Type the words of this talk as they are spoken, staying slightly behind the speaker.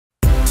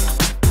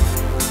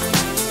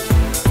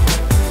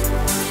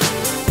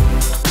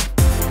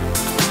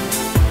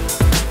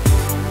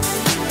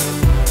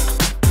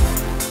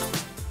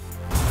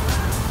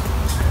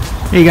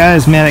Hey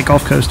guys, Matt at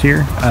Gulf Coast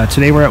here.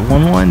 Today we're at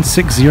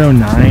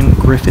 11609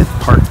 Griffith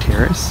Park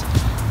Terrace.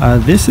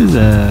 This is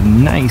a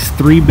nice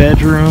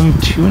 3-bedroom,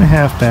 2.5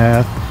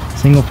 bath,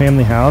 single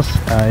family house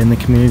in the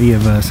community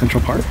of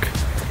Central Park,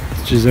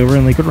 which is over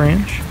in Lakewood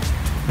Ranch.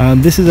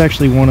 This is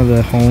actually one of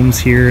the homes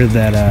here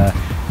that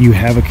you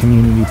have a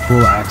community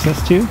pool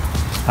access to.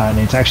 And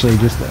it's actually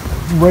just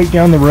right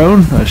down the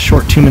road, a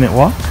short 2-minute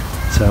walk.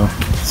 So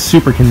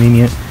super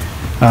convenient.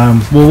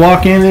 We'll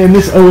walk in, and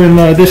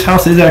this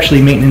house is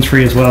actually maintenance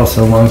free as well,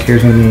 so lawn care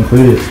is going to be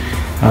included.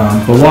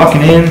 But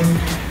walking in,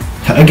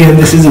 again,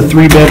 this is a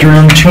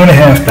 3-bedroom,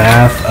 2.5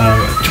 bath,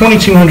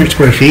 2,200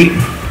 square feet.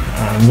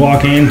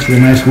 Walk into the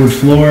nice wood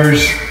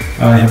floors.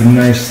 Have a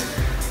nice,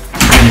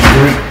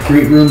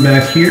 great room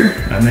back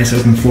here. A nice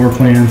open floor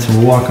plan, so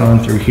we'll walk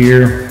on through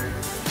here.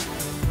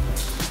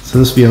 So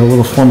this will be a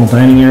little formal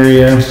dining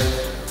area.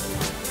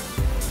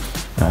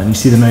 And you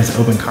see the nice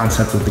open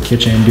concept with the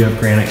kitchen. You do have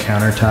granite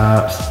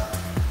countertops.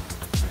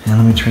 And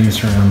let me turn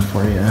this around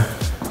for you.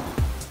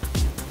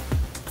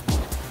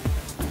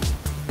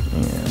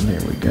 And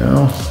there we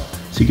go.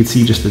 So you can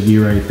see just the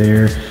view right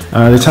there.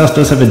 This house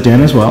does have a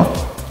den as well,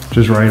 which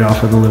is right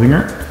off of the living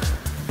room.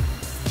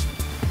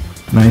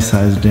 Nice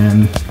sized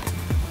den.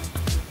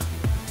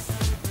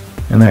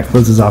 And that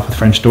closes off with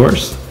French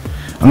doors.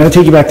 I'm going to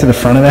take you back to the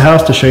front of the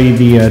house to show you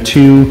the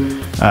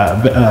two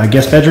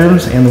guest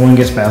bedrooms and the 1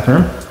 guest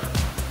bathroom.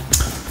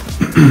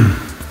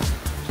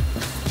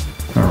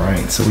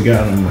 Alright, so we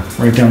got them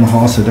right down the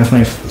hall, so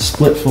definitely a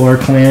split floor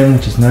plan,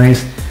 which is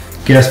nice.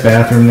 Guest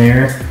bathroom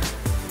there.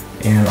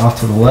 And off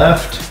to the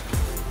left,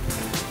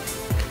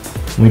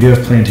 we do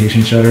have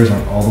plantation shutters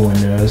on all the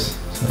windows,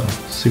 so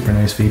super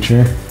nice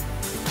feature.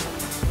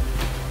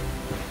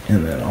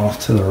 And then off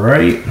to the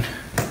right,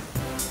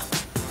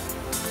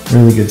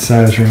 really good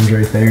size rooms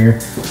right there.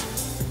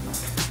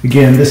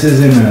 Again, this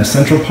is in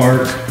Central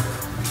Park,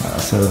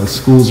 so the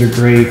schools are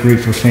great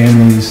for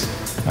families.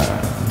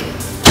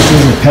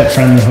 This is a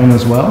pet-friendly home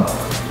as well.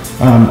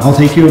 I'll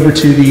take you over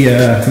to the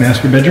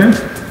master bedroom.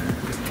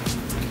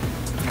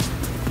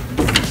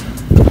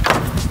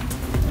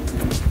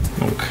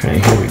 Okay,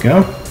 here we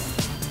go.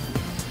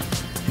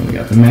 And we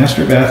got the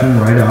master bathroom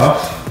right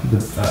off the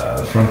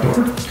front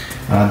door.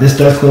 This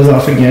does close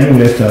off again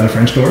with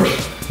French doors.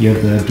 You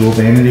have the dual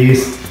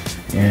vanities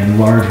and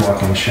large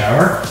walk-in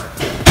shower.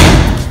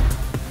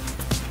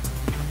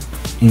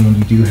 And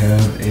you do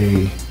have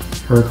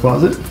her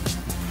closet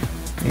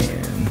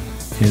and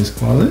his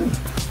closet,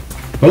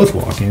 both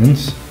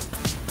walk-ins.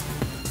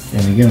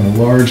 And again, a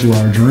large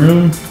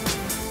room.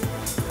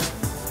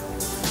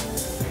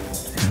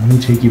 And let me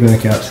take you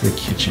back out to the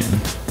kitchen.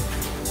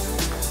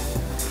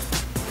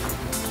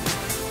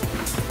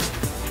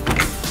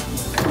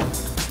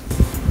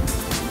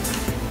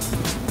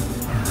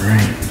 All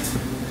right,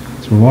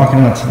 so we're walking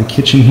out to the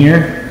kitchen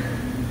here.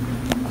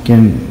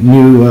 Again,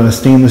 new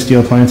stainless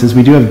steel appliances.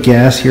 We do have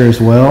gas here as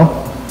well.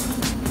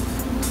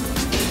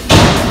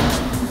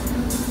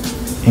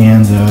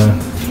 And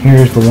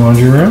here's the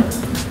laundry room.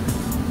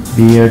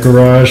 The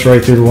garage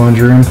right through the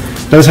laundry room.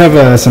 Does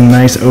have some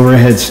nice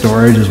overhead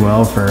storage as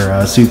well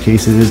for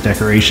suitcases,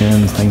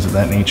 decorations, things of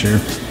that nature.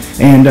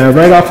 And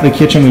right off the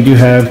kitchen, we do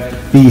have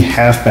the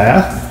half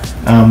bath,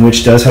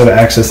 which does have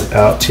access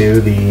out to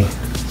the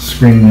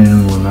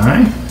screen-in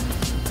lanai.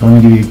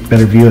 Let me give you a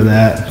better view of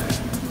that.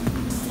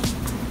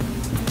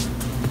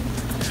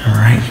 All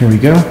right, here we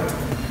go.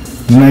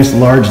 Nice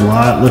large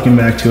lot looking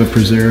back to a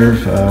preserve,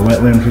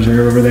 wetland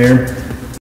preserve over there.